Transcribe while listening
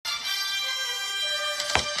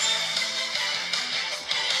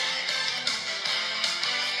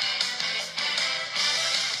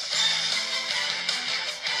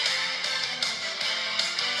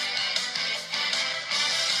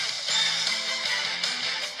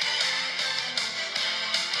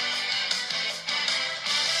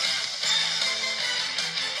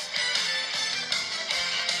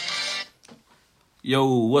Yo,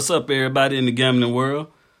 what's up, everybody in the gambling world?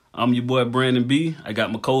 I'm your boy Brandon B. I got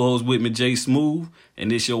my co-host with me, Jay Smooth,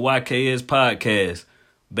 and it's your YKS podcast.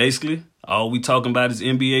 Basically, all we talking about is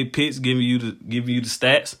NBA picks, giving you the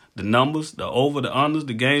stats, the numbers, the over, the unders,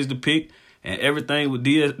 the games to pick, and everything with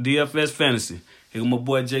DFS fantasy. Here my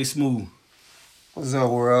boy Jay Smooth. What's up,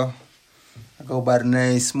 world? I go by the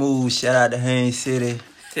name Smooth. Shout out to Haines City.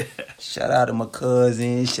 Shout out to my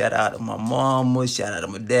cousin. Shout out to my mama. Shout out to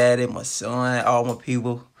my daddy, my son, all my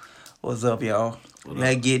people. What's up, y'all?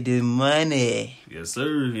 Let's get this money. Yes,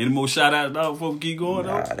 sir. Any more shout outs before we keep going?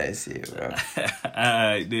 Nah, that's it, bro. All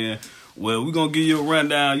right, then. Well, we're going to give you a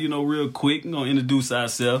rundown, real quick. We're going to introduce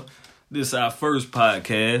ourselves. This is our first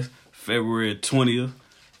podcast, February 20th.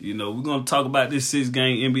 We're going to talk about this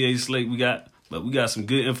 6-game NBA slate we got. But we got some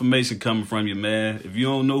good information coming from you, man. If you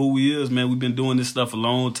don't know who we is, man, we've been doing this stuff a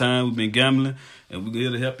long time. We've been gambling, and we're here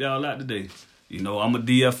to help y'all out today. I'm a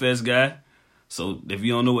DFS guy. So if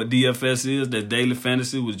you don't know what DFS is, that's Daily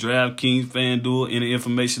Fantasy with DraftKings, FanDuel. Any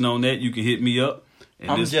information on that, you can hit me up.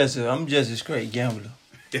 I'm just a straight gambler.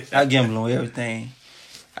 I gamble on everything.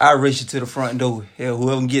 I race you to the front door. Hell,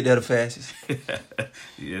 whoever can get there the fastest.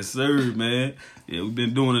 Yes, sir, man. Yeah, we've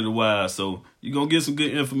been doing it a while, so you're going to get some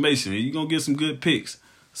good information. You're going to get some good picks.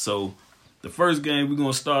 So the first game we're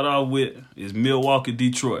going to start off with is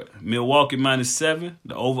Milwaukee-Detroit. Milwaukee -7.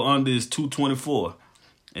 The over-under is 224.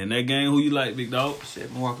 And that game, who you like, big dog?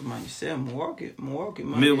 Milwaukee -7. Milwaukee Milwaukee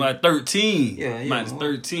 13. Yeah. Minus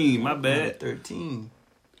 13. My bad. 13.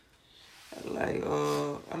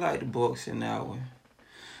 I like the Bucks in that one.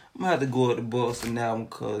 I'm going to have to go with the Bucks in that one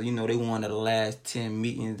because, they won the last 10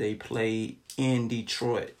 meetings they played in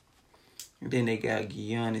Detroit. And then they got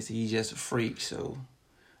Giannis. He's just a freak, so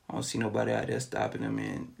I don't see nobody out there stopping him.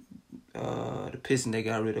 And the Pistons, they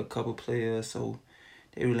got rid of a couple players, so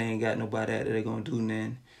they really ain't got nobody out there that going to do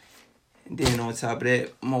nothing. And then on top of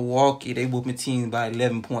that, Milwaukee, they whooping teams by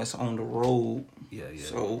 11 points on the road. Yeah.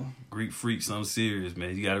 So Greek freaks, I'm serious,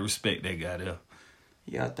 man. You got to respect that guy there.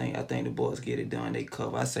 Yeah, I think the Bucks get it done. They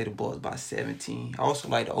cover. I say the Bucks by 17. I also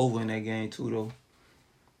like the over in that game too, though.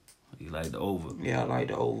 You like the over? Yeah, I like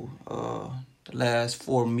the over. The last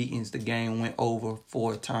 4 meetings, the game went over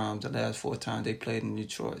 4 times. The last 4 times they played in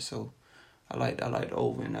Detroit, so I like the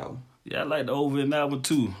over in that one. Yeah, I like the over in that one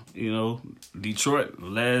too. Detroit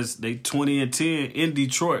they 20-10 in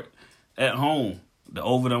Detroit at home. The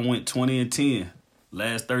over done went 20-10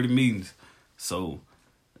 last 30 meetings. So,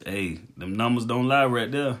 hey, them numbers don't lie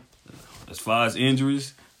right there. As far as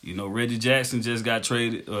injuries, Reggie Jackson just got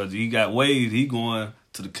traded. He got waived. He going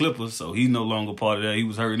to the Clippers, so he's no longer part of that. He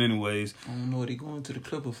was hurting anyways. I don't know what he going to the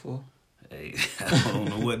Clippers for. Hey, I don't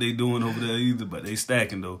know what they doing over there either, but they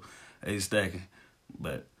stacking though. They stacking.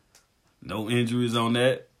 But no injuries on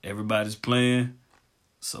that. Everybody's playing.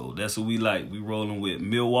 So that's what we like. We rolling with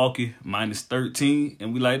Milwaukee -13,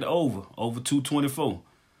 and we like the over 224.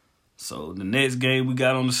 So the next game we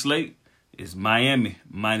got on the slate is Miami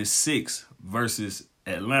 -6 versus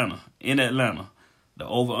Atlanta in Atlanta. The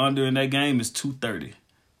over-under in that game is 230.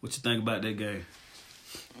 What you think about that game?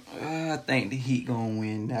 I think the Heat gonna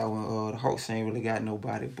win that one. The Hawks ain't really got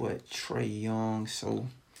nobody but Trae Young, so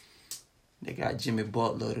they got Jimmy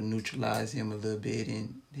Butler to neutralize him a little bit,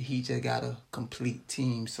 and the Heat just got a complete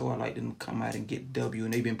team, so I like them to come out and get W,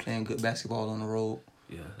 and they've been playing good basketball on the road.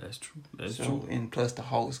 Yeah, that's true. That's true. And plus the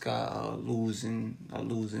Hawks got a losing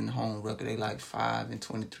home record. They like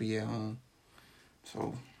 5-23 at home.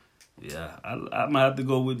 So yeah, I might have to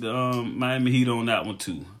go with the Miami Heat on that one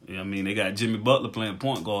too. They got Jimmy Butler playing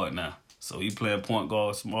point guard now, so he playing point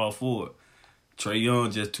guard, small forward. Trae Young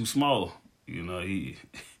just too small. He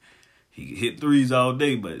hit threes all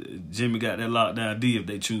day, but Jimmy got that lockdown D if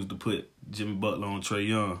they choose to put Jimmy Butler on Trae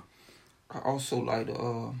Young. I also like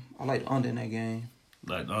the under in that game.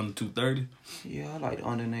 Like the under 230? Yeah, I like the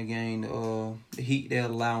under in that game. The Heat, they're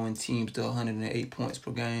allowing teams to 108 points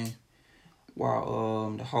per game,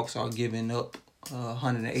 while the Hawks are giving up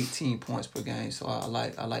 118 points per game. So I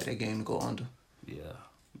like that game to go under. Yeah,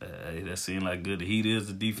 that seemed like good. The Heat is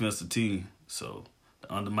a defensive team, so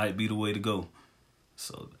the under might be the way to go.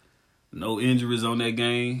 So no injuries on that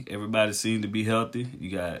game. Everybody seemed to be healthy. You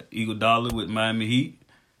got Iguodala with Miami Heat.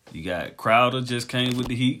 You got Crowder just came with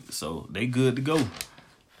the Heat, so they good to go.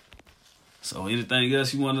 So anything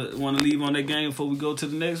else you wanna leave on that game before we go to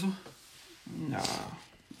the next one? Nah.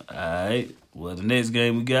 All right. Well, the next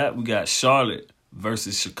game we got Charlotte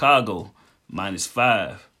versus Chicago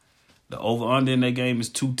 -5. The over-under in that game is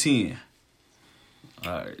 210.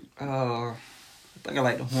 All right. I think I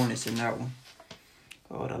like the Hornets in that one.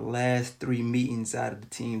 The last 3 meetings out of the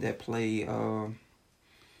team that played,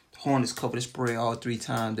 Hornets covered the spread all 3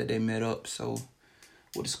 times that they met up. So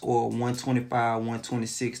with a score of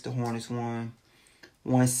 125-126. The Hornets won.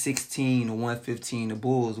 116-115. The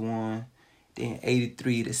Bulls won. Then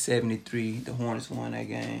 83-73. The Hornets won that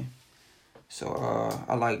game. So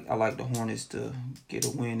I like the Hornets to get a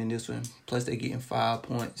win in this one. Plus they getting 5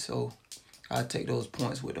 points, so I'll take those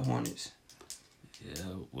points with the Hornets. Yeah,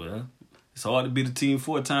 well, it's hard to beat a team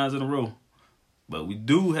 4 times in a row. But we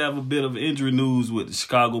do have a bit of injury news with the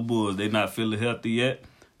Chicago Bulls. They're not feeling healthy yet.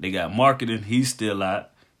 They got Marketing, he's still out.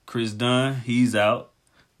 Chris Dunn, he's out.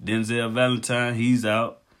 Denzel Valentine, he's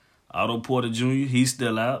out. Otto Porter Jr., he's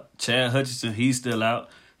still out. Chad Hutchinson, he's still out.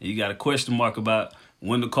 And you got a question mark about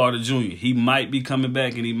Wendell Carter Jr. He might be coming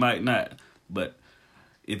back and he might not. But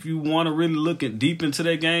if you want to really look deep into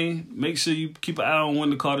that game, make sure you keep an eye on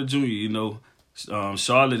Wendell Carter Jr. You know,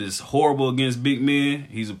 Charlotte is horrible against big men.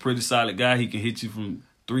 He's a pretty solid guy. He can hit you from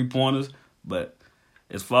 3-pointers. But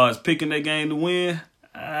as far as picking that game to win,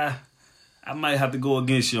 I might have to go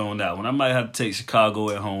against you on that one. I might have to take Chicago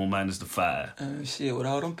at home minus the 5. Shit, with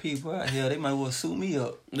all them people out here, they might well suit me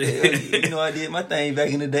up. You know, I did my thing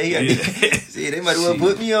back in the day. Shit, they might well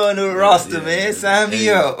put me on the roster, man. Sign me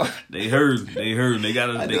up. They hurting. They got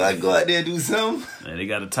to. I go out there and do something. Man, they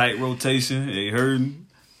got a tight rotation. They hurting.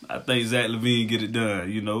 I think Zach LaVine get it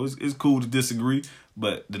done. You know, it's cool to disagree,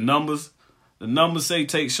 but the numbers say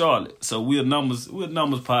take Charlotte. So we're a numbers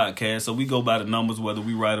podcast. So we go by the numbers whether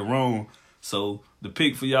we right or wrong. So the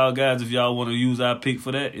pick for y'all guys, if y'all want to use our pick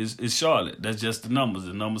for that, is Charlotte. That's just the numbers.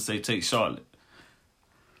 The numbers say take Charlotte.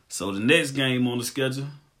 So the next game on the schedule,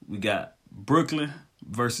 we got Brooklyn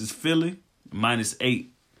versus Philly, minus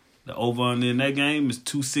 8. The over-under in that game is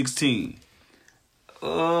 216.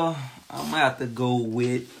 I'm going to have to go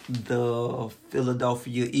with the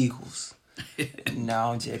Philadelphia Eagles.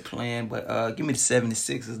 No, I'm just playing, but give me the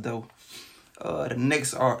 76ers, though. The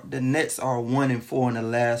Nets are 1-4 in the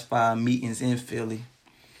last 5 meetings in Philly,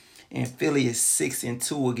 and Philly is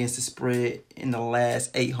 6-2 against the spread in the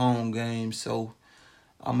last 8 home games. So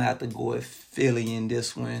I'm gonna have to go with Philly in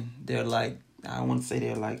this one. They're like, I want to say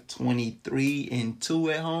they're like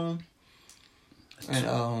 23-2 at home, and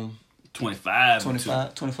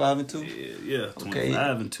 25-2. Yeah,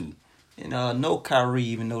 25-2. And no Kyrie,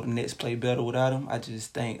 even though the Nets play better without him. I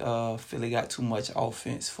just think Philly got too much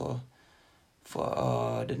offense for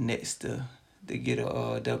the Nets to get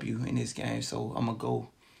a W in this game. So I'm gonna go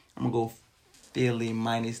Philly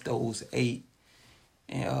minus those 8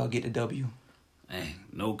 and get the W. Man,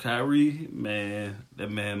 no Kyrie, man.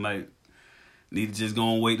 That man might need to just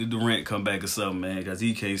go and wait till Durant come back or something, man, because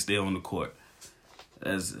he can't stay on the court.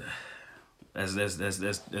 That's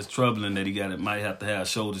troubling that he might have to have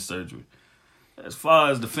shoulder surgery. As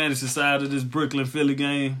far as the fantasy side of this Brooklyn Philly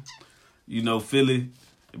game, you know,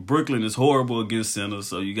 Brooklyn is horrible against centers,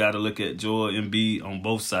 so you got to look at Joel Embiid on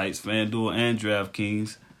both sites, FanDuel and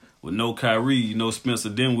DraftKings. With no Kyrie, you know Spencer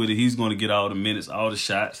Dinwiddie, he's going to get all the minutes, all the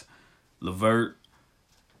shots. LeVert,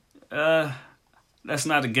 that's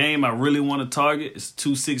not a game I really want to target. It's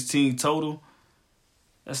 216 total.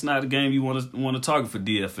 That's not a game you want to target for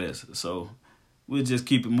DFS. So we'll just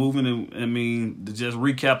keep it moving. And I mean, to just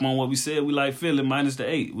recap on what we said, we like Philly minus the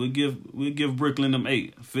 8. We'll give Brooklyn them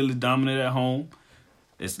 8. Philly dominant at home.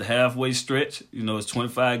 It's the halfway stretch. You know, it's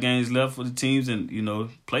 25 games left for the teams and, you know,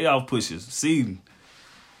 playoff pushes, seeding.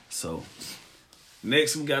 So,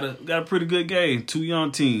 next we got a pretty good game. 2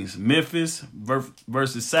 young teams. Memphis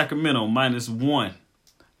versus Sacramento, minus 1.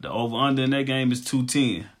 The over-under in that game is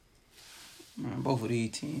 210. Man, both of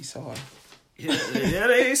these teams sorry. Yeah,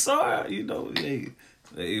 they ain't sorry. You know,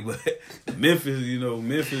 but Memphis,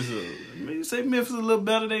 you say Memphis a little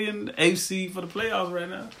better. They in the AFC for the playoffs right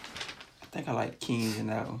now. I think I like the Kings in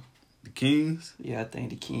that one. The Kings? Yeah, I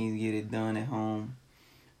think the Kings get it done at home.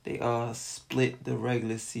 They split the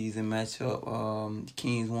regular season matchup. The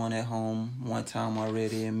Kings won at home 1 time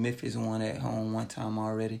already, and Memphis won at home 1 time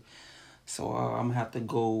already. So I'm gonna have to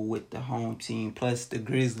go with the home team. Plus the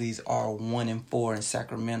Grizzlies are 1-4 in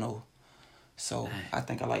Sacramento. So I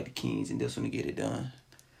think I like the Kings in this one to get it done.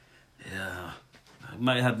 Yeah, I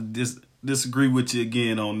might have to disagree with you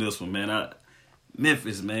again on this one, man.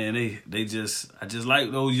 Memphis, man, I just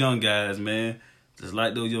like those young guys, man. Just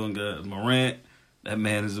like those young guys. Morant, that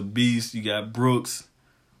man is a beast. You got Brooks.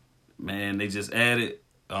 Man, they just added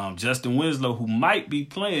Justin Winslow, who might be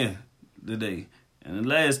playing today. In the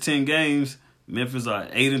last 10 games, Memphis are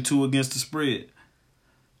 8-2 against the spread.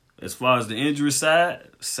 As far as the injury side,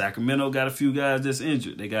 Sacramento got a few guys that's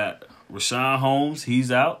injured. They got Rashawn Holmes,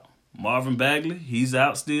 he's out. Marvin Bagley, he's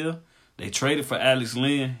out still. They traded for Alex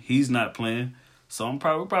Len, he's not playing. So we're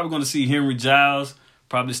probably going to see Henry Giles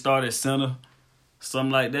probably start at center,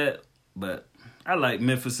 something like that. But I like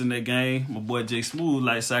Memphis in that game. My boy Jay Smooth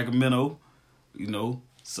like Sacramento, you know.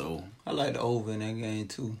 So I like the over in that game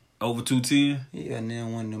too. over 210. Yeah, and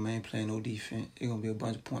then one of them ain't playing no defense. It's gonna be a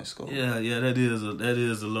bunch of points scored. Yeah, that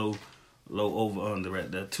is a low over under right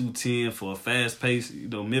there. 210 for a fast pace. You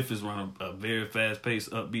know, Memphis run a very fast pace,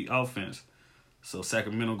 upbeat offense. So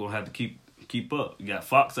Sacramento gonna have to keep up. You got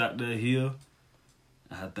Fox out there here.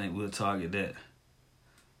 I think we'll target that.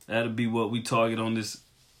 That'll be what we target on this.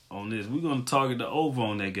 We're gonna target the over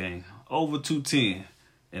on that game. Over 210.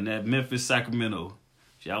 And that Memphis Sacramento.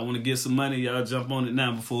 If y'all want to get some money, y'all jump on it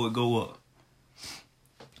now before it go up.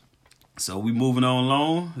 So we moving on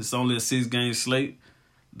along. It's only a 6-game slate.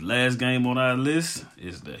 The last game on our list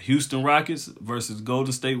is the Houston Rockets versus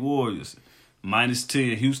Golden State Warriors.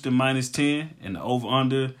 -10. Houston -10. And the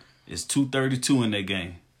over-under is 232 in that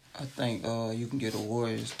game. I think you can get the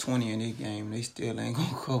Warriors 20 in this game. They still ain't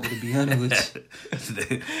gonna cover, to be honest with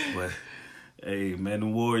you. But, hey, man, the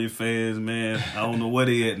Warrior fans, man, I don't know where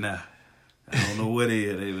they at now. I don't know where they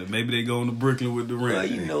at. Maybe they going to Brooklyn with Durant. Well,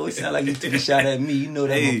 you know, it sound like you took a shot at me. You know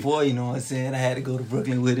that my boy, you know what I'm saying? I had to go to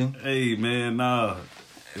Brooklyn with him. Hey, man, nah.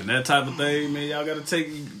 And that type of thing, man, y'all got to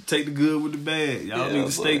take the good with the bad. Y'all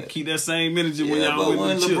need to keep that same energy when y'all but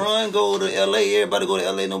when the LeBron chips. go to L.A., everybody go to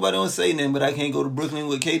L.A., nobody don't say nothing, but I can't go to Brooklyn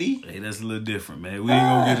with KD. Hey, that's a little different, man. We ain't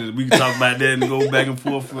going to get it. We can talk about that and go back and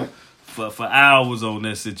forth for hours on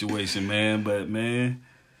that situation, man. But, man,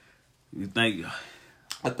 you think...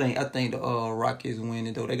 I think the Rockets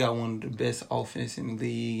winning, though. They got one of the best offense in the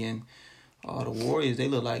league, and the Warriors, they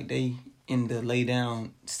look like they in the lay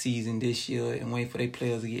down season this year and waiting for their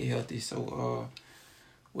players to get healthy. So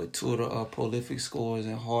with two of the prolific scorers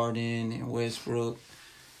in Harden and Westbrook,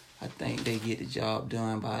 I think they get the job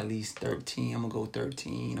done by at least 13. I'm going to go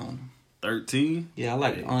 13 on them. 13? Yeah, I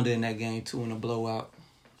like the under in that game, too, in the blowout.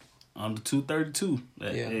 Under 232.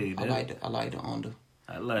 I like the under.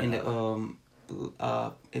 I like in the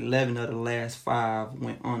 11 of the last 5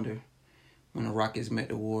 went under when the Rockets met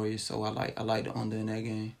the Warriors, so I like the under in that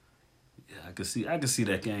game. Yeah, I can see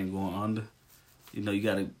that game going under. You know, you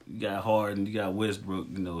got Harden, you got Westbrook.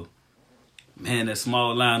 You know, man, that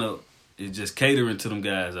small lineup is just catering to them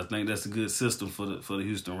guys. I think that's a good system for the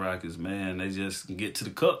Houston Rockets. Man, they just can get to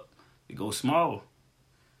the cup. They go small,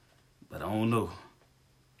 but I don't know.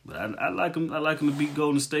 But I like them. I like them to beat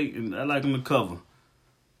Golden State, and I like them to cover.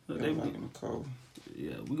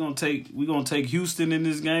 Yeah, we're gonna take Houston in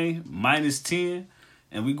this game -10,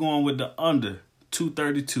 and we're going with the under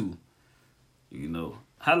 232. You know,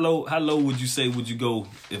 how low would you say would you go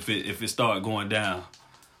if it start going down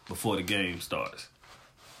before the game starts?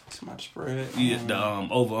 It's my spread. Yeah, the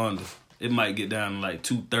over under. It might get down to like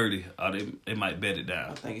 230, or they might bet it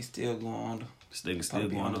down. I think it's still going under. This thing is still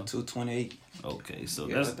going under 228. Okay, so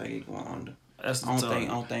I think it's going under. That's the I target.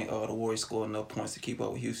 don't think the Warriors score enough points to keep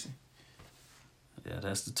up with Houston. Yeah,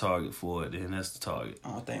 that's the target for it. Then that's the target.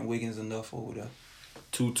 I don't think Wiggins enough over there.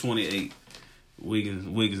 228. Wiggins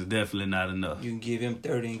is definitely not enough. You can give him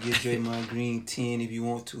 30 and give Draymond Green 10 if you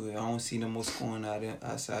want to. I don't see no more scoring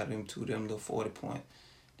outside of them two, them little 40 points.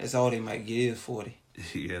 That's all they might get is 40.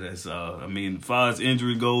 Yeah, that's all. I mean, as far as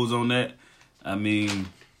injury goes on that, I mean,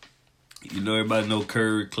 you know, everybody know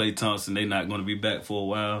Curry, Klay Thompson, they not going to be back for a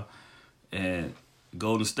while. And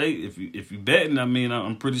Golden State, if you betting, I mean,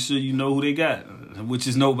 I'm pretty sure you know who they got, which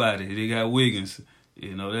is nobody. They got Wiggins.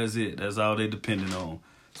 You know, that's it. That's all they depending on.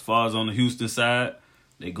 As far as on the Houston side,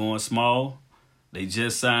 they going small. They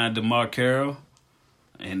just signed DeMar Carroll,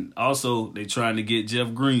 and also they trying to get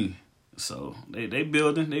Jeff Green. So they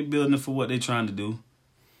building for what they trying to do,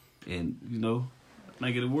 and you know,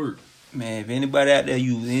 make it work. Man, if anybody out there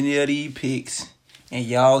use any of these picks and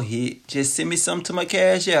y'all hit, just send me something to my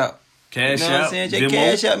cash out. Cash you know out, what I'm saying? Just demo.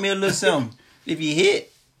 cash out me a little something. If you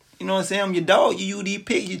hit, you know what I'm saying? I'm your dog. You use these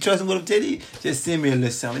picks. You trust me what I'm telling you. Just send me a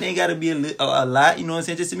little something. It ain't got to be a lot. You know what I'm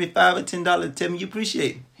saying? Just send me $5 or $10. Tell me you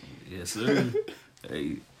appreciate it. Yes, sir.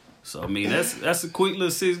 Hey, so I mean that's a quick little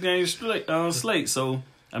 6-game slate. So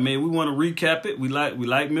I mean we want to recap it. We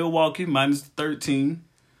like Milwaukee -13.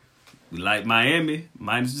 We like Miami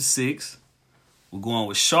 -6. We're going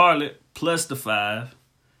with Charlotte +5.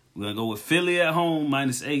 We're gonna go with Philly at home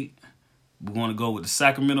 -8. We're gonna go with the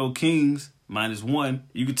Sacramento Kings -1.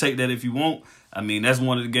 You can take that if you want. I mean that's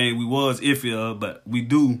one of the games we was iffy of, but we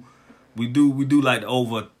do like the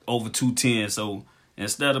over 210. So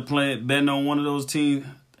instead of betting on one of those teams,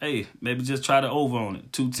 hey, maybe just try the over on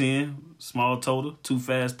it. 210, small total, 2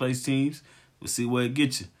 fast-paced teams. We'll see where it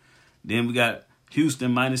gets you. Then we got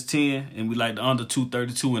Houston -10, and we like the under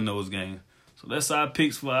 232 in those games. So that's our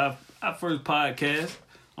picks for our first podcast.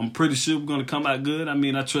 I'm pretty sure we're going to come out good. I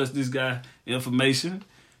mean, I trust this guy information.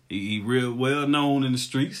 He real well known in the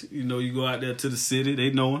streets. You know, you go out there to the city, they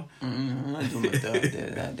know him. I do my stuff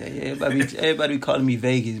out there. Yeah, everybody be calling me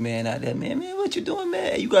Vegas, man, out there. Man, what you doing,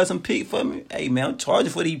 man? You got some pick for me? Hey, man, I'm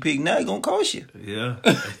charging for these pick now. It's gonna cost you. Yeah.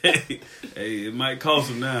 Hey, it might cost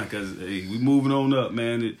them now because, hey, we moving on up,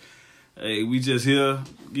 man. Hey, we just here,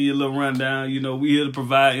 give you a little rundown. You know, we here to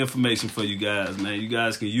provide information for you guys, man. You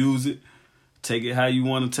guys can use it. Take it how you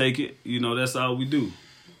want to take it. You know, that's all we do.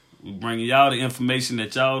 We bringing y'all the information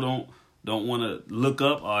that y'all don't want to look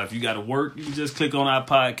up, or if you got to work, you can just click on our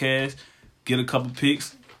podcast, get a couple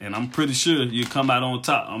picks, and I'm pretty sure you'll come out on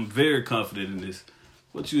top. I'm very confident in this.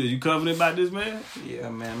 What you confident about this, man?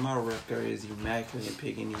 Yeah, man, my record is immaculate in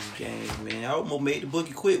picking these games, man. I almost made the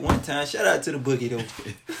bookie quit one time. Shout out to the bookie, though.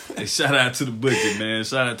 Hey, shout out to the bookie, man.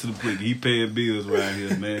 Shout out to the bookie. He paying bills right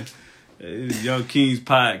here, man. Hey, this is Young Kings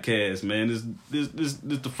podcast, man. This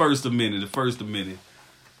the first of many,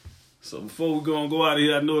 So before we go out of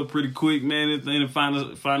here, I know it's pretty quick, man. Anything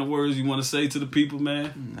final words you want to say to the people,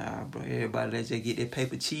 man? Nah, bro. Everybody, let's just get that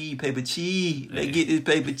paper cheese. Let's get this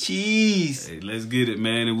paper cheese. Hey, let's get it,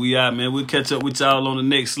 man. And we out, man. We'll catch up with y'all on the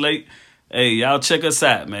next slate. Hey, y'all check us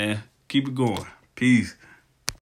out, man. Keep it going. Peace.